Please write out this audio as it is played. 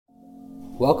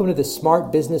Welcome to the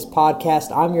Smart Business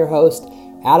Podcast. I'm your host,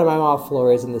 Adam Imhoff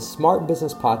Flores, and the Smart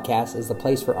Business Podcast is the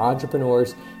place for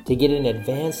entrepreneurs to get an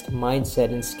advanced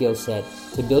mindset and skill set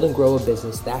to build and grow a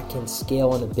business that can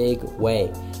scale in a big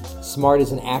way. SMART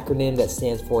is an acronym that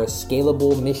stands for a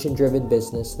scalable, mission-driven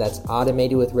business that's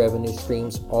automated with revenue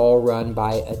streams, all run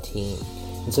by a team.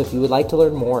 And so if you would like to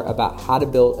learn more about how to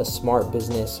build a smart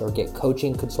business or get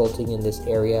coaching, consulting in this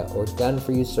area, or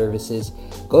done-for-you services,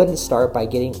 go ahead and start by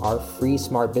getting our free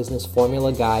Smart Business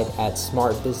Formula guide at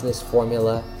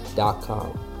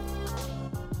smartbusinessformula.com.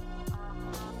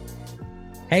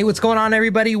 Hey, what's going on,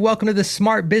 everybody? Welcome to the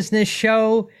Smart Business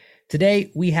Show.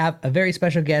 Today, we have a very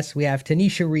special guest. We have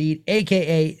Tanisha Reed,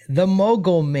 aka The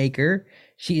Mogul Maker.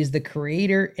 She is the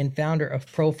creator and founder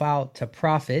of Profile to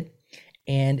Profit.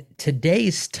 And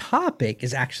today's topic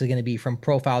is actually going to be from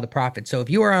profile to profit. So if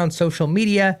you are on social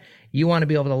media, you want to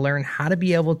be able to learn how to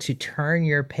be able to turn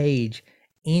your page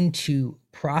into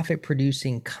profit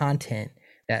producing content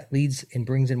that leads and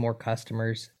brings in more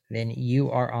customers, then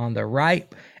you are on the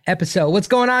right episode. What's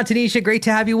going on, Tanisha? Great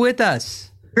to have you with us.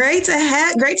 Great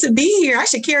to be here. I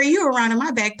should carry you around in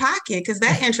my back pocket because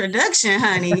that introduction,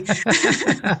 honey.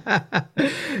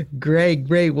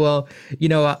 Great. Well,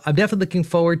 I'm definitely looking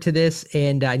forward to this,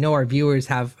 and I know our viewers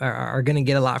are going to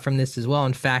get a lot from this as well.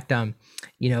 In fact,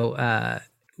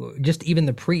 just even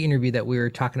the pre-interview that we were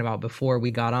talking about before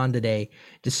we got on today,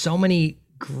 just so many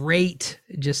great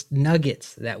just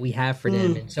nuggets that we have for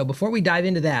them. And so before we dive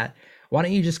into that, why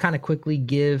don't you just kind of quickly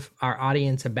give our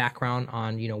audience a background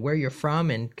on, where you're from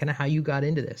and kind of how you got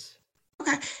into this?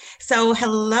 Okay. So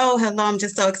hello. I'm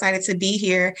just so excited to be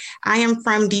here. I am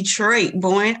from Detroit,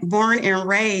 born and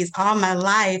raised all my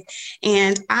life.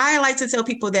 And I like to tell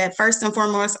people that first and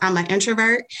foremost, I'm an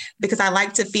introvert because I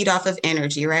like to feed off of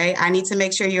energy, right? I need to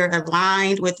make sure you're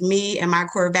aligned with me and my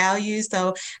core values.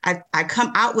 So I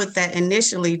come out with that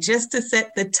initially just to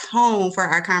set the tone for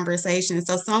our conversation.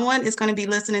 So someone is going to be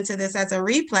listening to this as a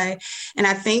replay. And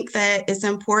I think that it's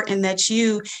important that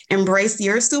you embrace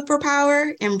your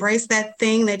superpower, embrace that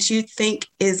thing that you think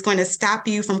is going to stop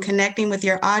you from connecting with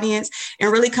your audience, and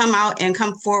really come out and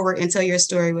come forward and tell your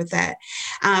story with that.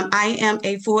 I am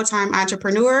a full-time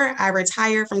entrepreneur. I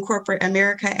retired from corporate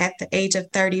America at the age of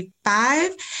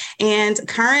 35. And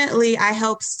currently I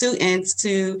help students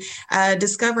to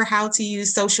discover how to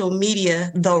use social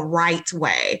media the right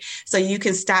way. So you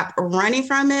can stop running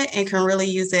from it and can really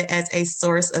use it as a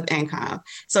source of income.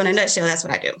 So in a nutshell, that's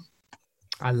what I do.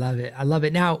 I love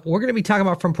it. Now we're going to be talking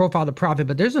about from profile to profit,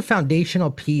 but there's a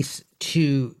foundational piece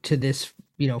to this,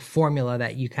 formula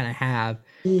that you kind of have.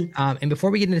 And before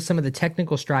we get into some of the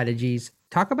technical strategies,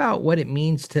 talk about what it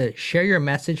means to share your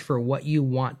message for what you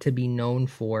want to be known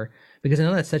for, because I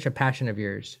know that's such a passion of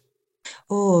yours.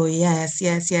 Oh, yes.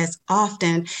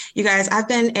 Often. You guys, I've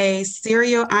been a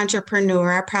serial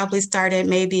entrepreneur. I probably started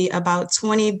maybe about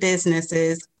 20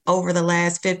 businesses over the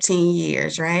last 15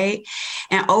 years, right?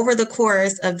 And over the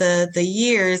course of the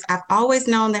years, I've always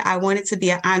known that I wanted to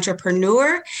be an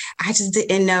entrepreneur. I just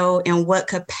didn't know in what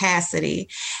capacity.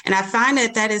 And I find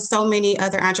that is so many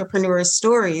other entrepreneurs'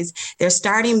 stories. They're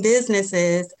starting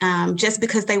businesses just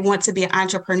because they want to be an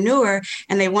entrepreneur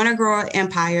and they want to grow an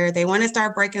empire. They want to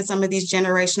start breaking some of these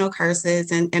generational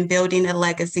curses and building a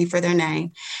legacy for their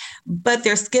name. But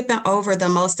they're skipping over the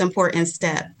most important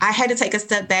step. I had to take a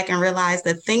step back and realize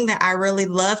the thing that I really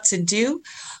love to do,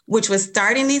 which was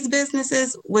starting these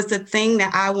businesses, was the thing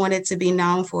that I wanted to be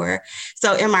known for.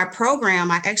 So in my program,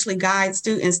 I actually guide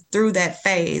students through that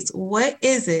phase. What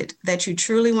is it that you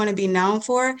truly want to be known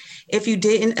for if you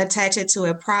didn't attach it to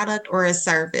a product or a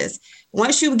service?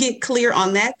 Once you get clear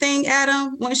on that thing,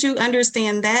 Adam, once you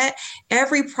understand that,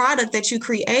 every product that you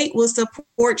create will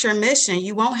support your mission.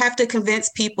 You won't have to convince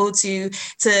people to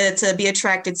be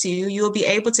attracted to you. You will be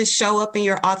able to show up in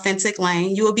your authentic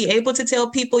lane. You will be able to tell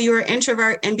people you're an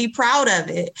introvert and be proud of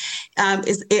it.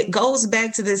 It goes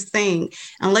back to this thing.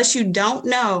 Unless you don't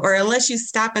know, or unless you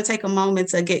stop and take a moment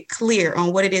to get clear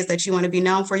on what it is that you want to be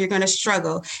known for, you're going to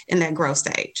struggle in that growth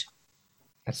stage.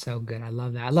 That's so good. I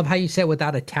love that. I love how you said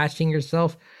without attaching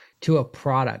yourself to a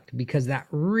product, because that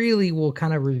really will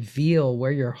kind of reveal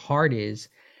where your heart is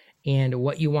and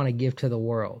what you want to give to the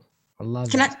world. I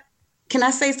love that. Can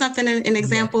I say something, an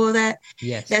example of that?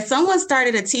 Yes. That someone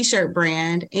started a t-shirt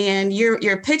brand and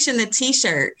you're pitching the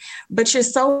t-shirt, but you're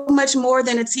so much more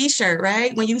than a t-shirt,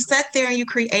 right? When you sat there and you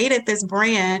created this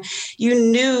brand, you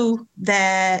knew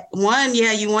that one,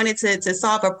 you wanted to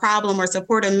solve a problem or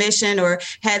support a mission or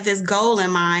had this goal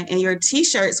in mind, and your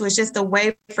t-shirts was just a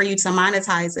way for you to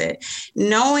monetize it.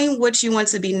 Knowing what you want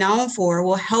to be known for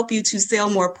will help you to sell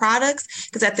more products,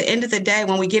 because at the end of the day,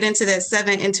 when we get into that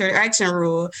 7 interaction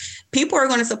rule, people people are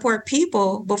going to support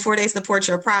people before they support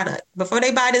your product. Before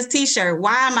they buy this t-shirt,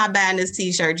 why am I buying this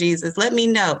t-shirt, Jesus? Let me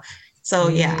know. So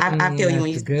yeah, I feel you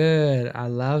when That's you good. I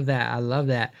love that. I love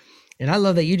that. And I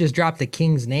love that you just dropped the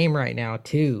king's name right now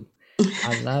too.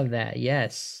 I love that.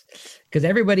 Yes. Because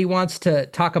everybody wants to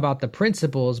talk about the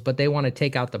principles, but they want to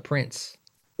take out the prince.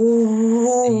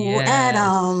 Ooh, Yes.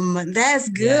 Adam, that's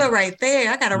good Yes. right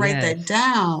there. I gotta write that Yes.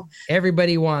 down.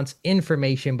 Everybody wants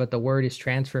information, but the word is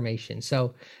transformation.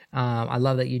 So I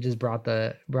love that you just brought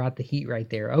the heat right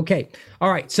there. Okay,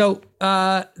 all right. So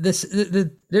there's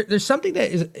something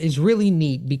that is really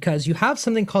neat because you have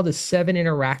something called the 7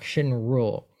 interaction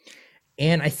rule,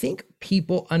 and I think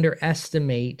people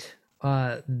underestimate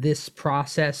this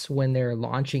process when they're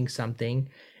launching something.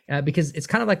 Because it's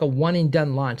kind of like a one and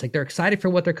done launch. Like they're excited for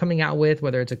what they're coming out with,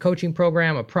 whether it's a coaching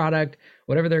program, a product,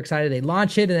 whatever they're excited, they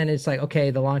launch it and then it's like,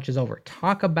 okay, the launch is over.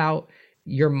 Talk about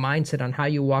your mindset on how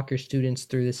you walk your students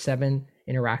through the 7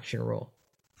 interaction rule.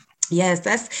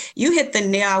 Yes, you hit the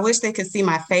nail. I wish they could see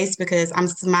my face because I'm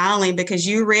smiling because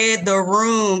you read the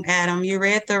room, Adam. You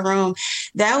read the room.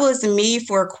 That was me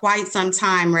for quite some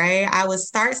time, right? I would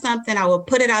start something, I would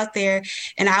put it out there,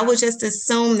 and I would just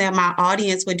assume that my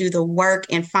audience would do the work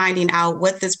in finding out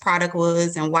what this product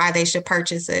was and why they should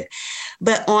purchase it.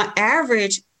 But on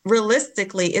average,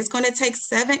 realistically, it's going to take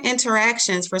 7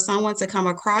 interactions for someone to come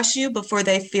across you before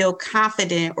they feel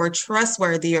confident or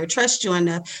trustworthy or trust you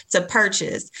enough to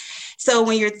purchase. So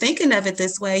when you're thinking of it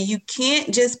this way, you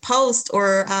can't just post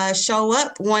or show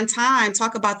up one time,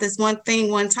 talk about this one thing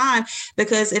one time,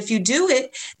 because if you do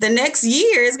it, the next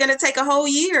year is going to take a whole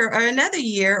year or another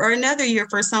year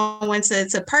for someone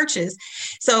to purchase.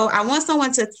 So I want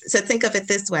someone to think of it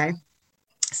this way.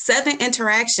 7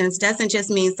 interactions doesn't just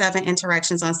mean 7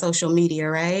 interactions on social media,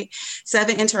 right?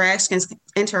 7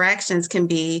 interactions can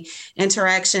be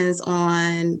interactions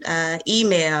on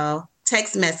email,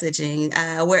 text messaging,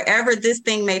 wherever this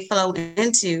thing may flow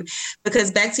into. Because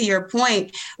back to your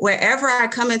point, wherever I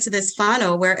come into this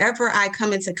funnel, wherever I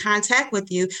come into contact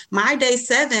with you, my day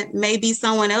 7 may be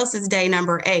someone else's day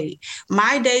number 8.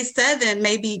 My day 7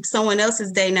 may be someone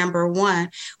else's day number 1.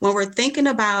 When we're thinking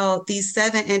about these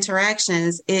 7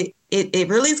 interactions, it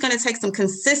really is going to take some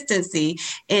consistency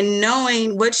in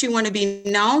knowing what you want to be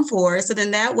known for. So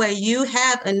then that way you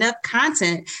have enough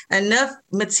content, enough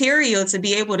material to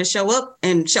be able to show up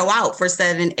and show out for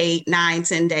 7, 8, 9,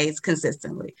 10 days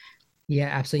consistently. Yeah,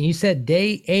 absolutely. You said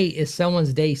day 8 is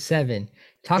someone's day 7.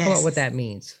 Talk about what Yes. that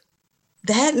means.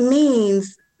 That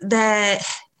means that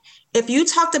if you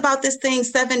talked about this thing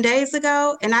 7 days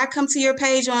ago and I come to your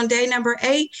page on day number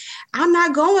 8, I'm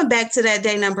not going back to that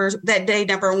day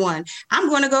number 1. I'm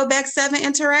going to go back 7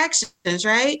 interactions,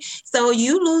 right? So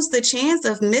you lose the chance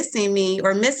of missing me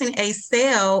or missing a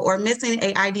sale or missing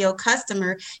an ideal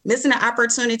customer, missing an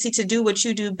opportunity to do what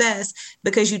you do best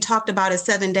because you talked about it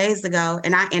 7 days ago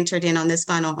and I entered in on this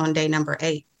funnel on day number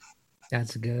 8.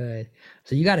 That's good.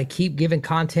 So you got to keep giving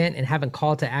content and having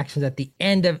call to actions at the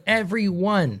end of every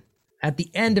one. At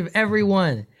the end of every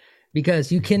one,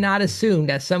 because you cannot assume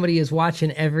that somebody is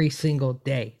watching every single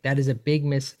day. That is a big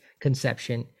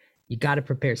misconception. You got to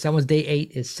prepare. Someone's day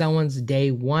 8 is someone's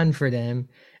day 1 for them,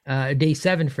 day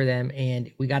 7 for them,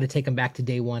 and we got to take them back to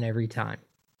day 1 every time.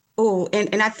 Oh,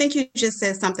 and I think you just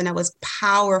said something that was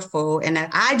powerful and that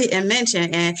I didn't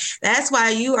mention. And that's why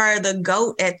you are the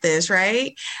GOAT at this,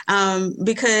 right?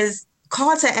 Because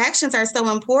call to actions are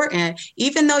so important.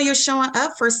 Even though you're showing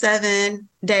up for 7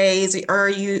 days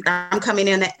or I'm coming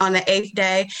in on the 8th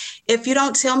day, if you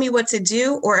don't tell me what to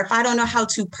do or if I don't know how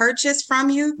to purchase from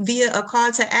you via a call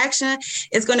to action,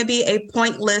 it's going to be a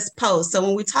pointless post. So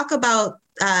when we talk about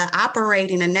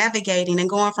operating and navigating and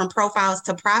going from profiles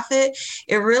to profit,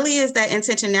 it really is that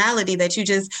intentionality that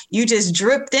you just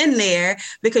dripped in there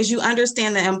because you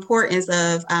understand the importance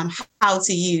of how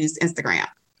to use Instagram.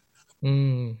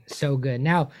 So good.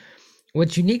 Now,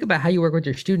 what's unique about how you work with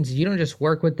your students is you don't just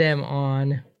work with them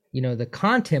on, the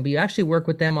content, but you actually work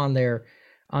with them on their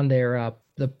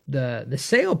the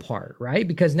sale part, right?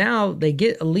 Because now they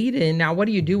get a lead in. Now, what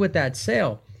do you do with that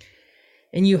sale?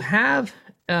 And you have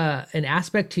an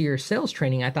aspect to your sales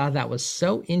training. I thought that was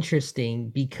so interesting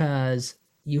because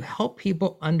you help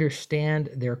people understand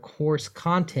their course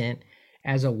content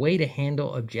as a way to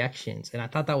handle objections. And I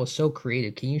thought that was so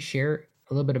creative. Can you share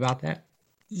a little bit about that?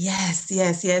 Yes,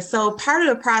 yes, yes. So part of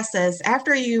the process,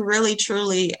 after you really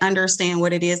truly understand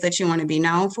what it is that you want to be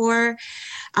known for,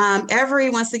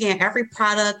 once again, every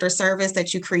product or service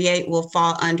that you create will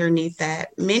fall underneath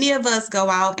that. Many of us go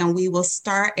out and we will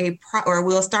start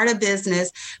we'll start a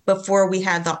business before we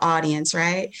have the audience,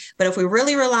 right? But if we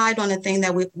really relied on the thing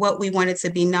what we wanted to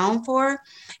be known for,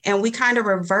 and we kind of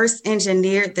reverse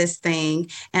engineered this thing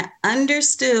and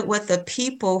understood what the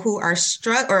people who are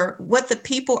struggling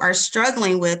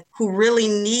with, who really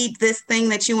need this thing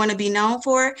that you want to be known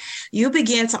for, you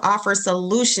begin to offer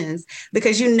solutions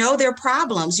because you know their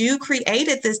problems. You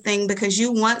created this thing because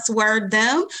you once were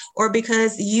them or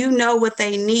because you know what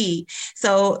they need.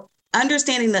 So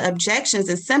understanding the objections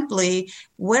is simply,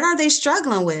 what are they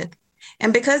struggling with?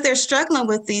 And because they're struggling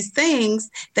with these things,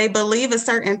 they believe a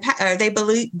certain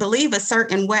believe a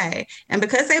certain way. And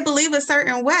because they believe a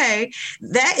certain way,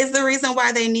 that is the reason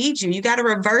why they need you. You got to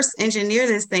reverse engineer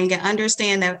this thing and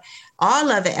understand that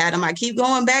all of it, Adam. I keep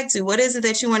going back to, what is it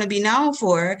that you want to be known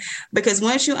for? Because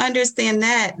once you understand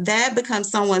that, that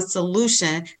becomes someone's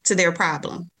solution to their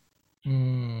problem.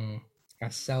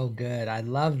 That's so good. I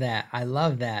love that. I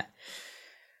love that.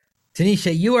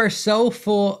 Tanisha, you are so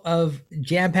full of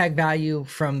jam-packed value,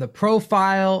 from the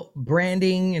profile,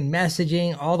 branding, and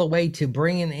messaging, all the way to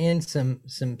bringing in some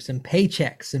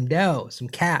paychecks, some dough, some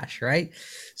cash, right?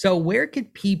 So where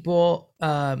could people,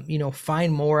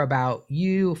 find more about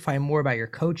you, find more about your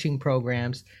coaching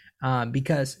programs?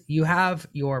 Because you have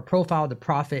your Profile to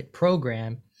Profit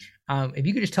program. If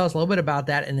you could just tell us a little bit about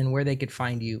that and then where they could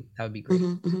find you, that would be great.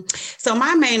 So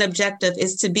my main objective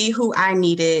is to be who I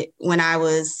needed when I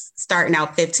was starting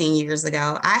out 15 years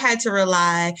ago. I had to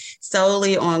rely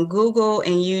solely on Google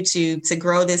and YouTube to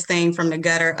grow this thing from the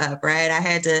gutter up, right? I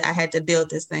had to build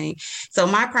this thing. So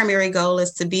my primary goal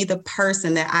is to be the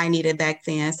person that I needed back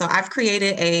then. So I've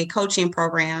created a coaching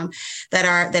program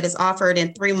that is offered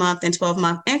in 3-month and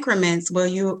 12-month increments where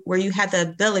you have the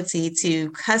ability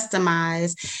to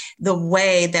customize the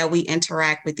way that we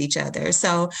interact with each other.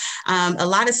 So a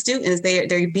lot of students,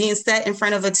 they're being set in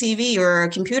front of a TV or a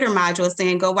computer module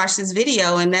saying, go watch this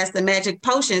video, and that's the magic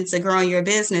potion to growing your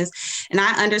business. And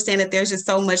I understand that there's just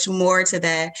so much more to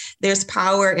that. There's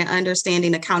power in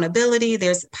understanding accountability.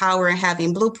 There's power in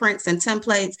having blueprints and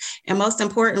templates. And most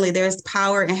importantly, there's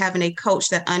power in having a coach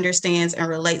that understands and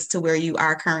relates to where you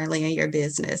are currently in your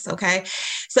business. Okay.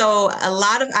 So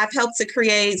I've helped to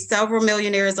create several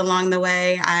millionaires along the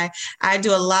way. I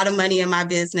do a lot of money in my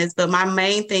business, but my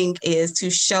main thing is to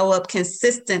show up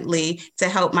consistently to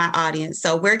help my audience.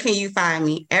 So where can you find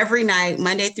me? Every night,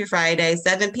 Monday through Friday,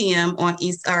 7 p.m. on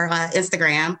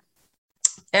Instagram.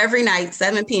 Every night,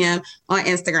 7 p.m. on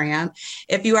Instagram.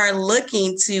 If you are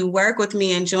looking to work with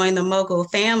me and join the Mogul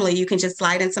family, you can just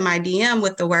slide into my DM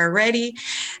with the word ready.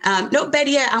 No,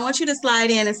 better yet, I want you to slide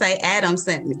in and say, Adam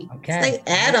sent me. Okay. Say,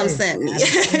 Adam sent me.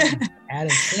 Adam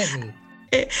sent me.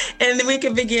 And then we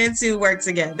can begin to work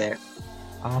together.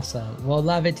 Awesome. Well,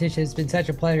 love it, Tisha. It's been such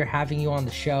a pleasure having you on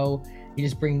the show. You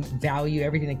just bring value.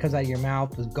 Everything that comes out of your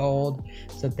mouth is gold.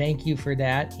 So thank you for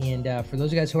that. And for those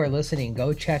of you guys who are listening,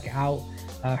 go check out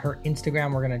her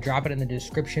Instagram. We're going to drop it in the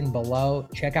description below.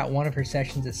 Check out one of her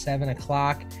sessions at 7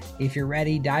 o'clock. If you're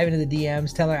ready, dive into the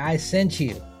DMs. Tell her I sent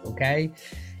you. Okay.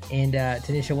 And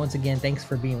Tanisha, once again, thanks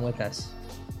for being with us.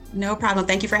 No problem.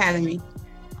 Thank you for having me.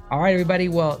 All right, everybody.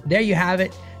 Well, there you have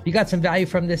it. If you got some value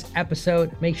from this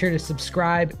episode, make sure to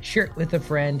subscribe, share it with a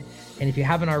friend. And if you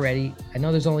haven't already, I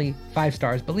know there's only 5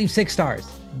 stars, but leave 6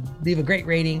 stars. Leave a great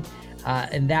rating.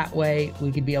 And that way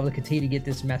we could be able to continue to get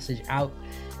this message out.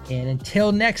 And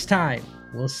until next time,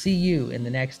 we'll see you in the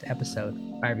next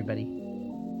episode. Bye, everybody.